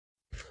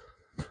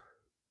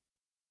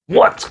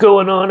What's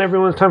going on,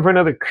 everyone? It's time for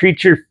another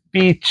creature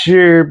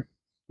feature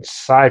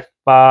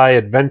sci-fi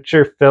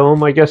adventure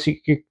film, I guess you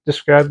could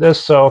describe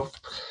this. So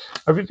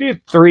I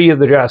reviewed 3 of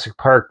the Jurassic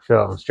Park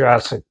films: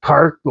 Jurassic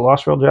Park, The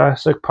Lost World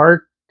Jurassic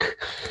Park,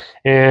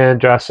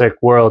 and Jurassic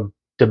World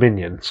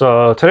Dominion.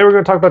 So today we're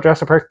going to talk about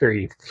Jurassic Park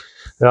 3. It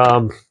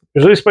was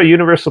released by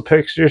Universal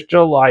Pictures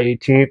July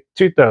 18th,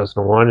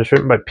 2001. It's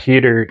written by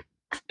Peter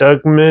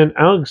Dugman,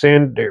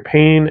 Alexander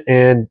Payne,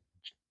 and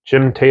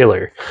Jim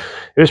Taylor.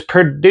 It was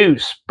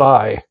produced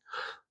by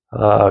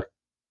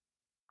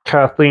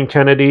Kathleen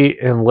Kennedy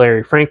and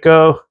Larry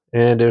Franco,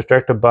 and it was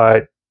directed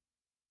by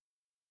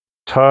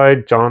Ty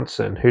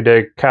Johnson, who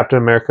did Captain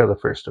America: The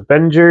First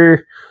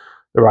Avenger,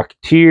 The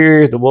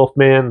Rocketeer, The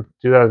Wolfman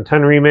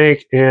 2010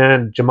 remake,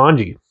 and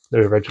Jumanji, the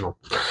original,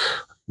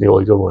 the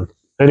only good one.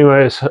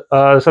 Anyways,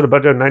 this had a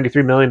budget of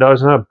 $93 million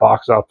and had a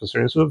box office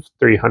earnings of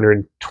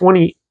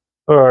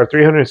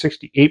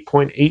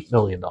 $368.8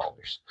 million.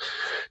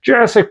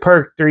 Jurassic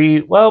Park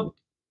 3, well,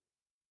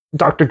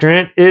 Dr.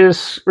 Grant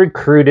is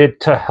recruited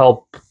to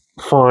help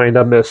find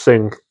a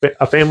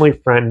family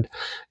friend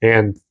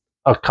and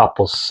a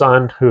couple's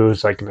son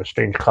who's like an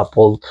estranged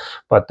couple,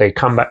 but they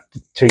come back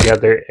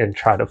together and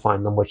try to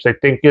find them, which they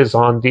think is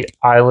on the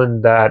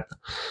island that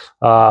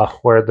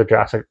where the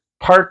Jurassic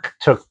Park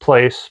took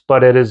place,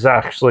 but it is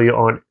actually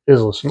on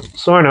Isla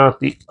Sorna,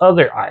 the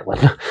other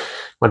island,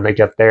 when they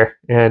get there.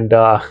 And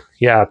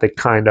they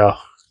kind of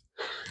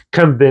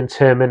convince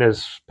him and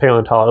his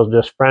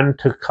paleontologist friend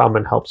to come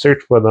and help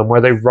search for them,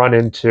 where they run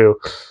into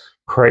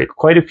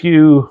quite a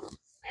few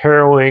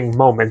harrowing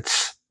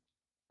moments.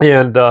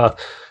 And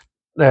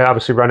they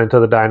obviously run into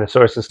the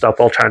dinosaurs and stuff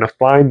while trying to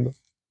find them.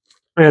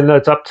 And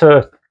it's up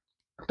to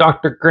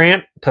Dr.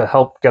 Grant to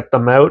help get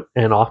them out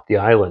and off the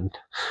island.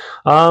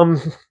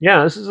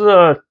 This is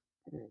a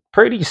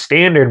pretty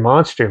standard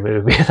monster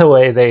movie, the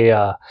way they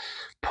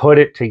put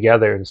it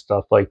together and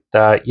stuff like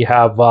that. You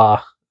have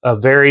a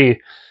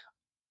very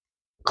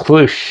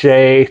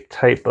cliche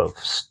type of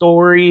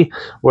story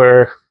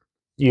where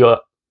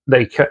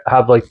they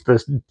have like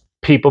this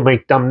people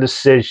make dumb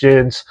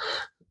decisions,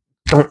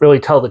 don't really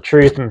tell the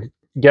truth, and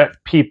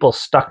get people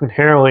stuck in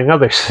harrowing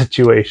other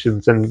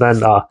situations. And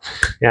then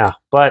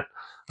but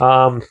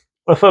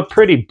with a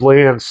pretty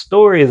bland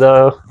story,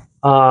 though,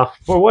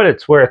 for what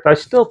it's worth, I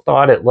still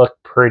thought it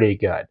looked pretty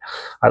good.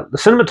 The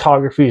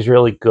cinematography is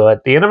really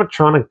good. The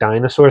animatronic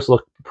dinosaurs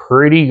look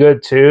pretty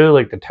good too.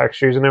 Like the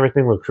textures and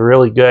everything looks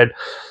really good.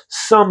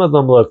 Some of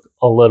them look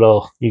a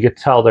little, you could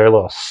tell they're a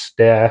little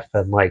stiff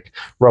and like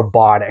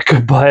robotic,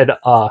 but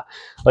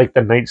like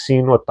the night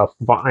scene with the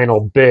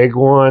final big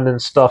one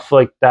and stuff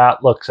like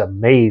that looks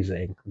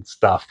amazing and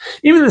stuff.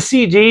 Even the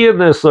CG in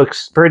this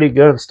looks pretty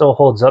good and still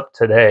holds up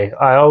today.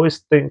 I always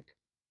think,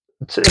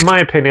 in my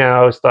opinion, I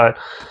always thought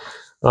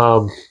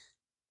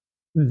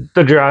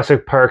the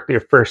Jurassic Park, their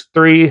first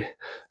 3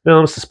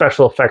 films, the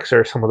special effects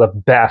are some of the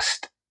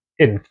best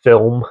in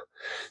film,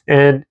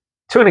 and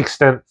to an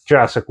extent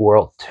Jurassic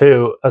World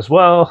 2 as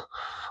well,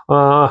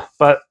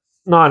 but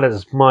not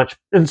as much.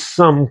 In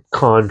some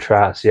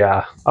contrast,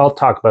 I'll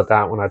talk about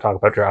that when I talk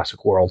about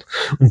Jurassic World.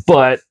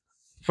 But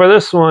for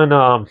this one,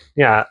 I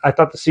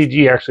thought the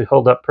CG actually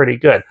held up pretty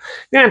good.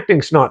 The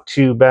acting's not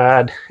too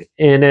bad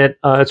in it.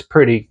 It's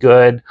pretty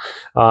good.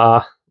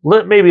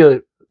 Maybe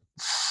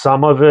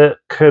some of it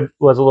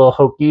was a little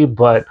hokey,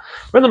 but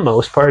for the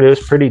most part, it was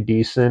pretty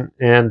decent.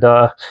 And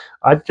I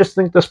just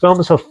think this film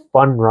is a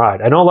fun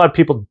ride. I know a lot of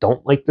people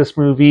don't like this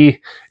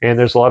movie, and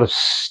there's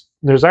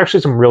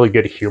actually some really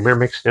good humor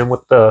mixed in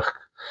with the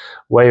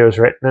way it was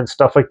written and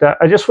stuff like that.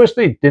 I just wish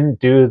they didn't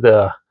do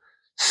the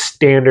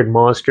standard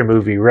monster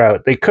movie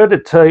route. They could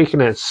have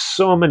taken it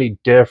so many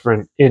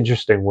different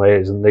interesting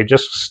ways, and they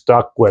just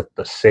stuck with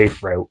the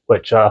safe route,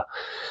 which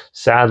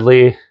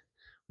sadly,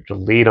 which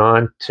will lead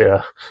on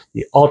to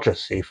the ultra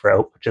safe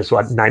route, which is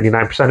what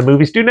 99% of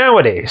movies do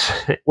nowadays.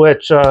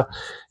 Which,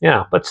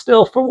 but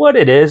still, for what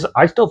it is,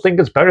 I still think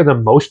it's better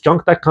than most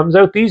junk that comes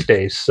out these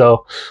days.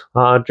 So,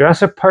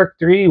 Jurassic Park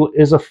 3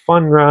 is a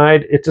fun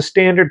ride. It's a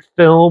standard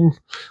film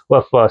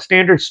with a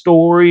standard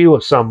story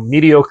with some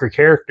mediocre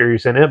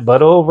characters in it,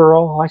 but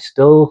overall, I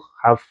still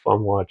have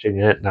fun watching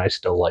it, and I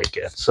still like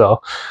it.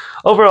 So,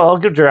 overall, I'll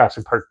give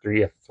Jurassic Park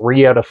 3 a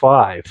 3 out of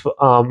 5.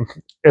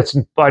 It's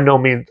by no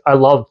means, I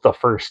love the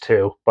first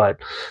 2,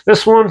 but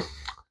this one,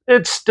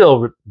 it's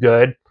still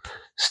good.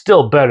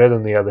 Still better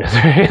than the other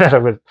 3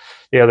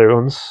 the other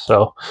ones.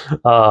 So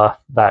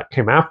that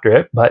came after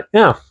it. But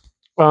that's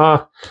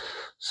what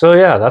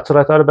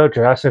I thought about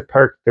Jurassic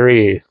Park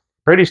 3.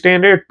 Pretty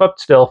standard, but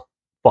still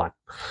fun.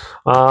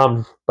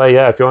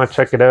 If you want to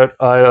check it out,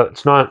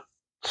 it's not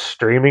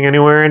streaming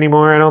anywhere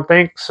anymore, I don't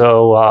think.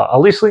 So I'll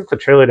at least link the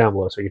trailer down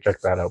below so you can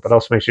check that out. But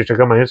also make sure you check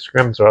out my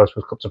Instagram, so I always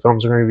post clips of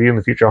films and review in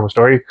the future on the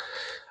story.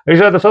 Make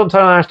sure the film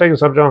title hashtag and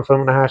subgenre film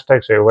and the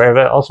hashtag so you're aware of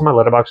it. Also, my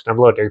Letterbox down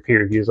below, Derek P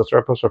reviews. That's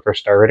where I post my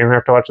first star rating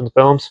after watching the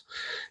films.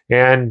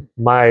 And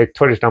my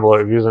Twitter's down below,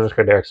 reviews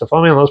underscore Derek. So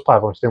follow me on those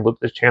platforms. Stay in loop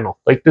this channel.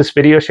 Like this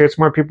video, share it to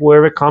more people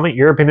wherever. Comment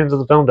your opinions of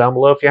the film down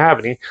below if you have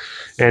any.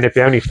 And if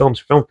you have any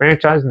films or film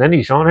franchise in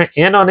any genre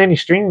and on any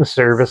streaming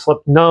service, let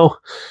me know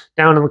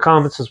down in the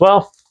comments as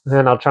well.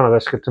 And I'll try my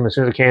best to get to them as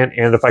soon as I can,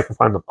 and if I can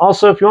find them.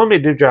 Also, if you want me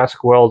to do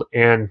Jurassic World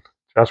and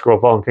Jurassic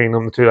World Fallen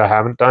Kingdom, the two that I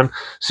haven't done,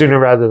 sooner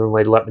rather than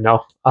later, let me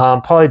know.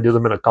 Probably do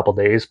them in a couple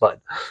days, but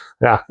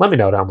yeah, let me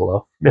know down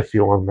below if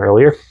you want them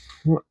earlier.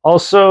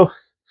 Also,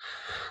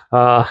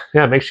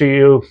 yeah, make sure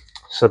you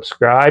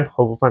subscribe.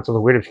 Hope we'll find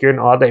something weird, obscure,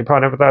 and odd that you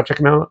probably never thought of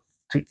checking out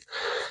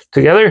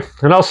together.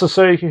 And also,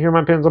 so you can hear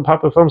my opinions on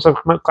popular films,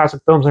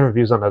 classic films, and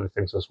reviews on other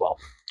things as well.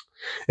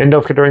 And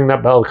don't forget to ring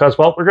that bell because,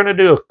 well, we're going to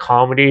do a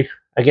comedy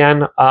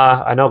again.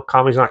 I know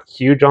comedy's not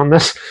huge on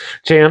this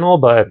channel,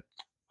 but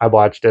I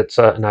watched it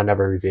and I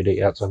never reviewed it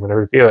yet, so I'm going to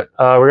review it.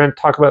 We're going to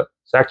talk about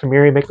Zach and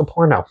Miri make a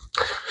porno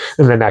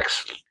in the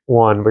next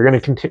one. We're going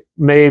to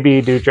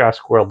maybe do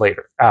Jurassic World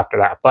later after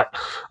that. But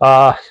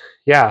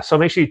yeah, so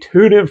make sure you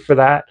tune in for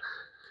that.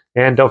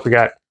 And don't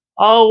forget,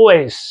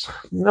 always,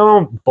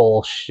 no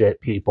bullshit,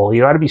 people.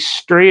 You got to be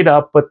straight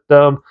up with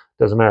them.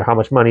 Doesn't matter how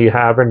much money you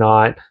have or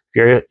not.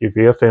 If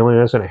you're a family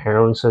that's in a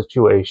harrowing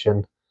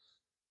situation,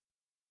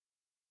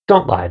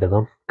 don't lie to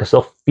them because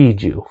they'll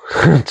feed you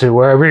to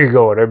wherever you're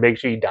going or make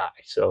sure you die.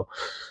 So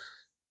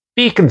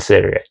be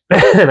considerate.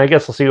 And I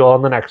guess I'll see you all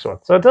in the next one.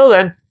 So until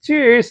then,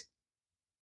 cheers.